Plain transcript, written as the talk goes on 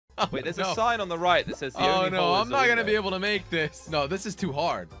Wait, there's a sign on the right that says the only no, hole is I'm the not gonna window. be able to make this. No, this is too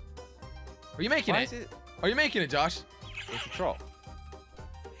hard. Are you making Why it? is it? Are you making it, Josh? It's a troll.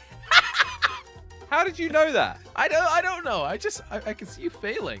 How did you know that? I don't know. I can see you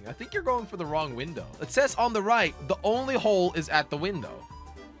failing. I think you're going for the wrong window. It says on the right, the only hole is at the window.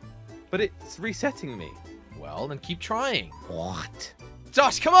 But it's resetting me. Well, then keep trying. What?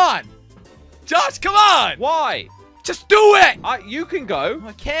 Josh, come on! Josh, come on! Why? Just do it! You can go.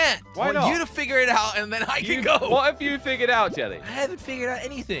 I can't. Why I want not? you to figure it out, and then I can go. What have you figured out, Jelly? I haven't figured out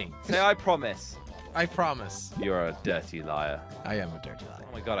anything. Say I promise. I promise. You're a dirty liar. I am a dirty liar.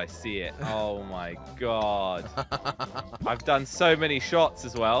 Oh my god, I see it. Oh my god. I've done so many shots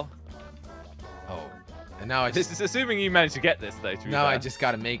as well. Oh, and now I This just is assuming you managed to get this though. To be now fair. I just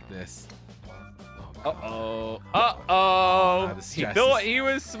gotta make this. Uh-oh. The He stress thought is- he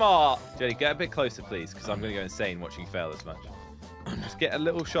was smart. Jelly, get a bit closer, please, because I'm going to go insane watching you fail this much. Just get a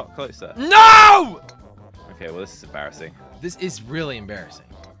little shot closer. No! Okay, well, this is embarrassing. This is really embarrassing.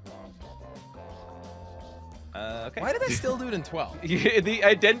 Okay. Why did I still do it in 12? The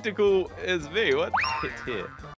identical as me. What? Hit here.